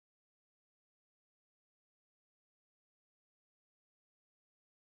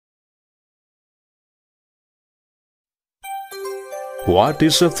What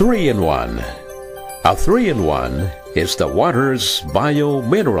is a 3-in-1? A 3-in-1 is the water's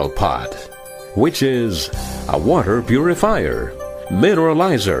bio-mineral pot, which is a water purifier,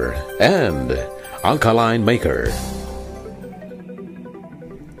 mineralizer, and alkaline maker.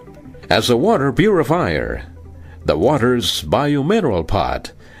 As a water purifier, the water's bio-mineral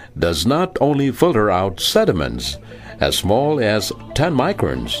pot does not only filter out sediments as small as 10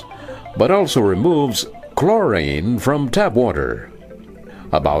 microns, but also removes chlorine from tap water.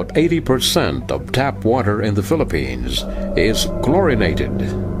 About 80% of tap water in the Philippines is chlorinated.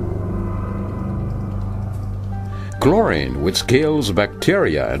 Chlorine, which kills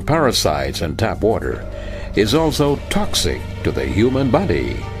bacteria and parasites in tap water, is also toxic to the human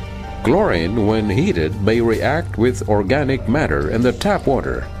body. Chlorine, when heated, may react with organic matter in the tap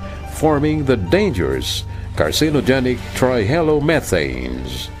water, forming the dangerous carcinogenic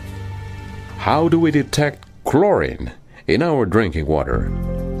trihalomethanes. How do we detect chlorine in our drinking water?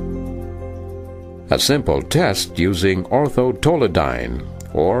 A simple test using orthotoluidine,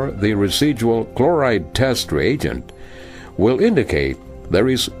 or the residual chloride test reagent, will indicate there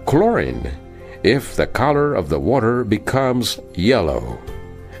is chlorine if the color of the water becomes yellow,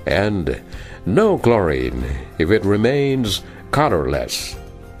 and no chlorine if it remains colorless.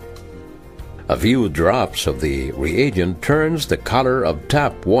 A few drops of the reagent turns the color of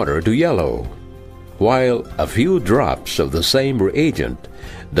tap water to yellow, while a few drops of the same reagent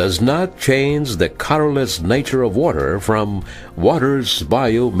does not change the colorless nature of water from water's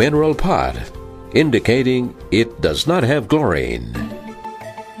bio-mineral pot, indicating it does not have chlorine.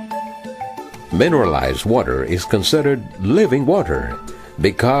 Mineralized water is considered living water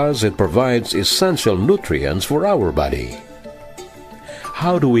because it provides essential nutrients for our body.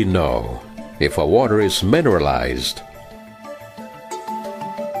 How do we know if a water is mineralized?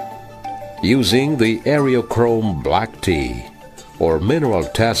 Using the Areochrome black tea or mineral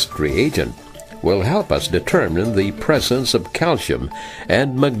test reagent will help us determine the presence of calcium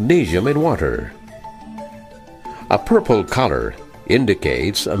and magnesium in water. A purple color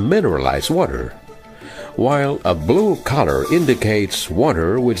indicates a mineralized water, while a blue color indicates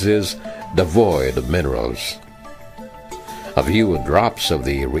water which is devoid of minerals. A few drops of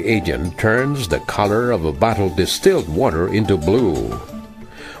the reagent turns the color of a bottled distilled water into blue,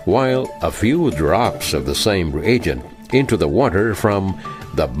 while a few drops of the same reagent into the water from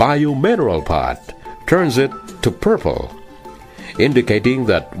the bio-mineral pot turns it to purple, indicating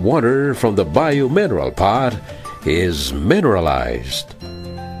that water from the bio-mineral pot is mineralized.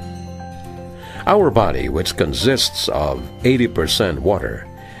 Our body, which consists of 80% water,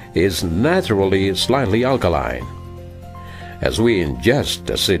 is naturally slightly alkaline. As we ingest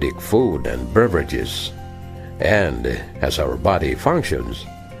acidic food and beverages, and as our body functions,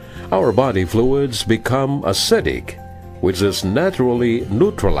 our body fluids become acidic, which is naturally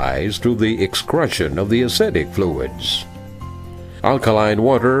neutralized through the excretion of the acidic fluids. Alkaline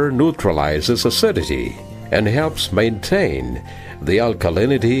water neutralizes acidity and helps maintain the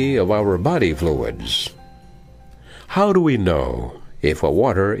alkalinity of our body fluids. How do we know if a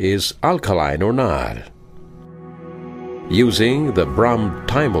water is alkaline or not? Using the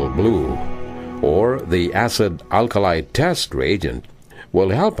Brahmthymol blue or the acid alkali test reagent will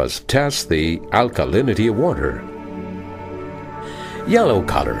help us test the alkalinity of water. Yellow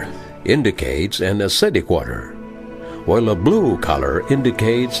color indicates an acidic water, while a blue color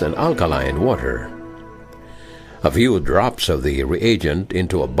indicates an alkaline water. A few drops of the reagent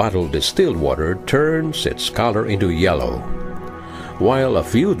into a bottled distilled water turns its color into yellow, while a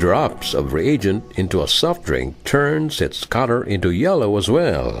few drops of reagent into a soft drink turns its color into yellow as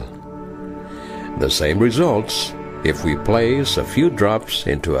well. The same results if we place a few drops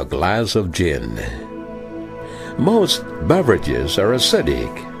into a glass of gin. Most beverages are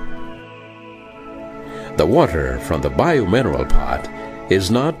acidic. The water from the bio-mineral pot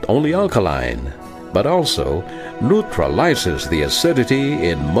is not only alkaline, but also neutralizes the acidity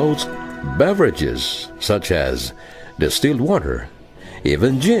in most beverages, such as distilled water,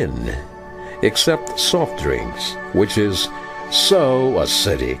 even gin, except soft drinks, which is so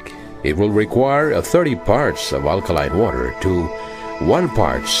acidic it will require 30 parts of alkaline water to 1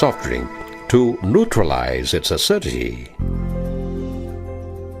 part soft drink to neutralize its acidity.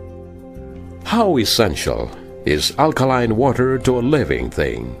 How essential is alkaline water to a living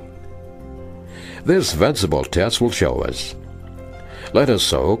thing? This vegetable test will show us. Let us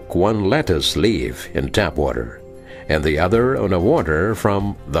soak 1 lettuce leaf in tap water and the other on a water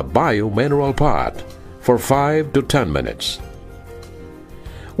from the bio-mineral pot for 5 to 10 minutes.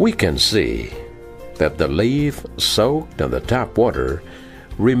 We can see that the leaf soaked in the tap water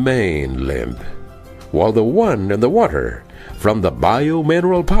remain limp, while the one in the water from the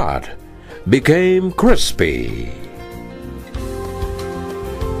biomineral pot became crispy.